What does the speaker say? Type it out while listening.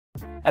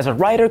As a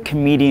writer,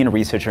 comedian,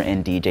 researcher,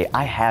 and DJ,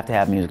 I have to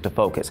have music to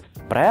focus.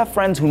 But I have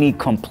friends who need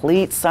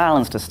complete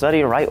silence to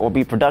study, write, or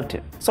be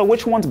productive. So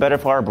which one's better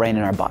for our brain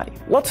and our body?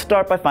 Let's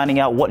start by finding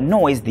out what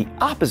noise, the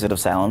opposite of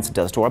silence,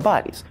 does to our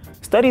bodies.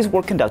 Studies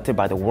were conducted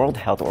by the World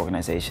Health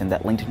Organization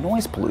that linked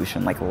noise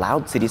pollution like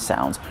loud city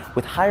sounds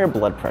with higher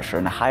blood pressure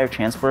and a higher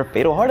chance for a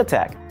fatal heart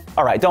attack.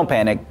 Alright, don't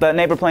panic. The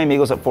neighbor playing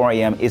Migos at 4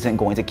 a.m. isn't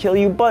going to kill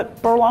you,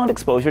 but prolonged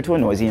exposure to a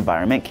noisy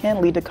environment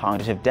can lead to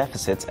cognitive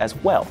deficits as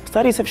well.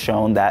 Studies have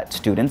shown that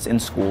students in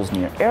schools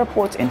near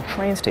airports and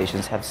train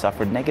stations have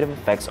suffered negative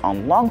effects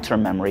on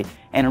long-term memory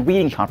and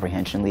reading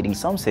comprehension, leading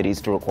some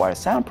cities to require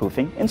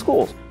soundproofing in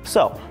schools.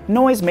 So,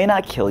 noise may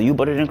not kill you,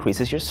 but it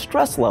increases your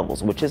stress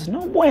levels, which is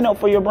no bueno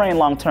for your brain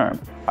long-term.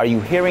 Are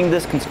you hearing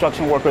this,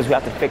 construction workers who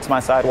have to fix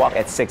my sidewalk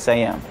at 6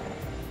 a.m.?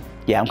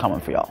 Yeah, I'm coming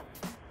for y'all.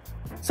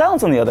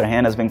 Silence, on the other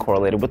hand, has been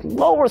correlated with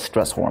lower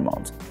stress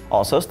hormones.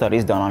 Also,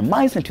 studies done on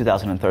mice in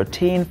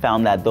 2013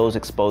 found that those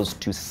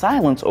exposed to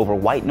silence over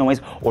white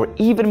noise or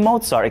even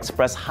Mozart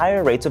express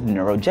higher rates of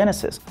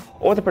neurogenesis,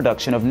 or the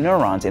production of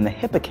neurons in the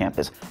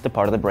hippocampus, the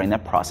part of the brain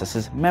that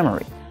processes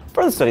memory.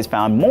 Further studies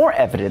found more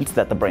evidence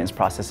that the brain's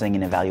processing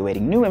and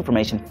evaluating new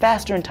information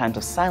faster in times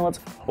of silence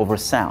over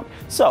sound.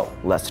 So,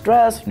 less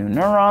stress, new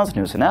neurons,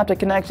 new synaptic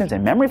connections,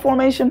 and memory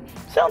formation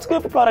sounds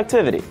good for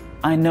productivity.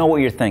 I know what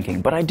you're thinking,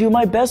 but I do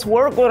my best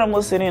work when I'm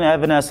listening to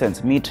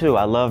Evanescence. Me too,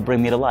 I love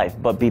Bring Me to Life,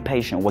 but be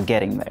patient, we're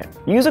getting there.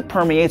 Music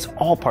permeates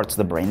all parts of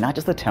the brain, not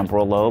just the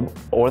temporal lobe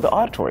or the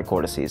auditory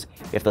cortices.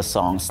 If the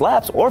song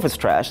slaps or if it's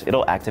trash,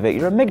 it'll activate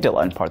your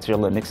amygdala and parts of your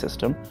limbic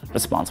system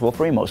responsible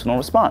for emotional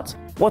response.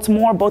 What's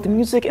more, both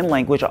music and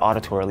language are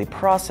auditorily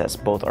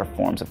processed. Both are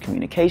forms of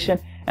communication.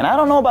 And I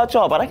don't know about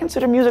y'all, but I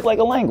consider music like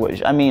a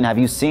language. I mean, have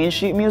you seen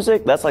sheet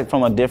music? That's like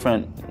from a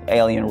different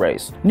alien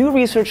race. New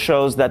research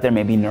shows that there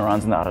may be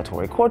neurons in the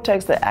auditory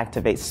cortex that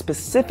activate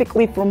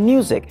specifically for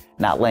music,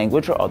 not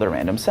language or other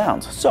random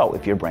sounds. So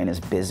if your brain is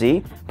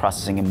busy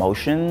processing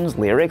emotions,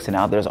 lyrics, and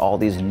now there's all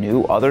these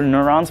new other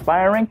neurons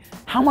firing,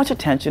 how much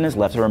attention is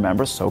left to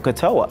remember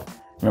SOHCAHTOA?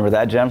 Remember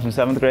that gem from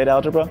 7th grade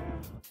algebra?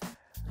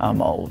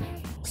 I'm old.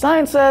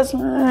 Science says,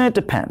 it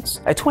depends.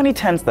 A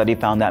 2010 study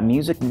found that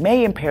music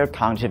may impair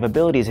cognitive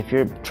abilities if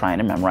you're trying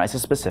to memorize a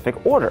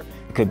specific order.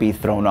 It could be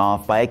thrown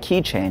off by a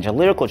key change, a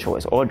lyrical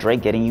choice, or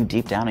Drake getting you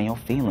deep down in your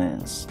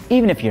feelings.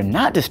 Even if you're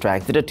not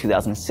distracted, a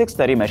 2006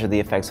 study measured the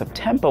effects of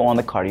tempo on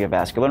the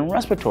cardiovascular and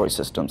respiratory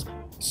systems.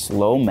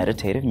 Slow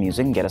meditative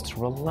music can get us to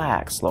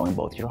relax, slowing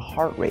both your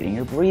heart rate and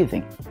your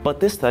breathing.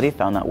 But this study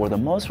found that we're the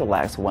most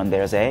relaxed when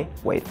there's a,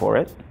 wait for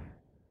it,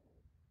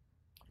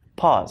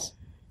 pause.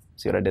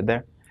 See what I did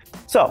there?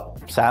 So,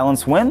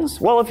 silence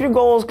wins? Well, if your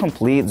goal is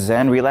complete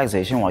Zen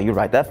relaxation while you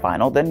write that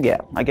final, then yeah,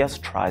 I guess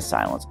try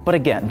silence. But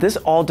again, this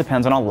all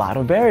depends on a lot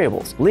of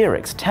variables.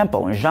 Lyrics,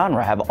 tempo, and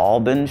genre have all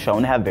been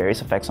shown to have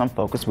various effects on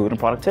focus, mood, and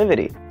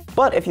productivity.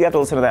 But if you have to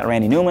listen to that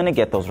Randy Newman and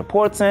get those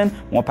reports in,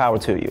 more power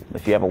to you.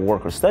 If you have a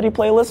work or study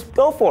playlist,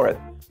 go for it.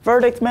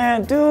 Verdict,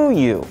 man, do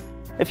you.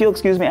 If you'll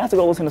excuse me, I have to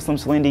go listen to some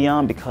Celine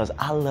Dion because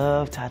I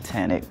love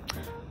Titanic.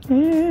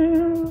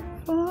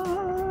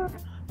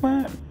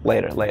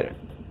 Later.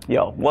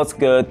 Yo, what's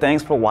good?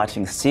 Thanks for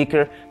watching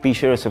Seeker. Be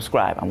sure to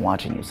subscribe. I'm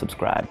watching you,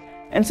 subscribe.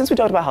 And since we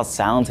talked about how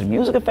silence and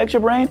music affects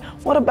your brain,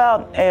 what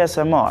about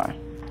ASMR?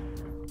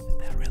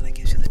 That really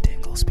gives you the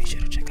tingles. Be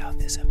sure to check out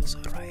this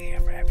episode right here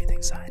for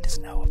everything scientists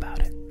know about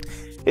it.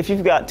 If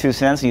you've got 2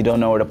 cents and you don't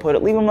know where to put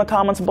it, leave them in the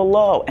comments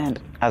below. And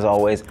as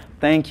always,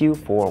 thank you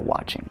for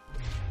watching.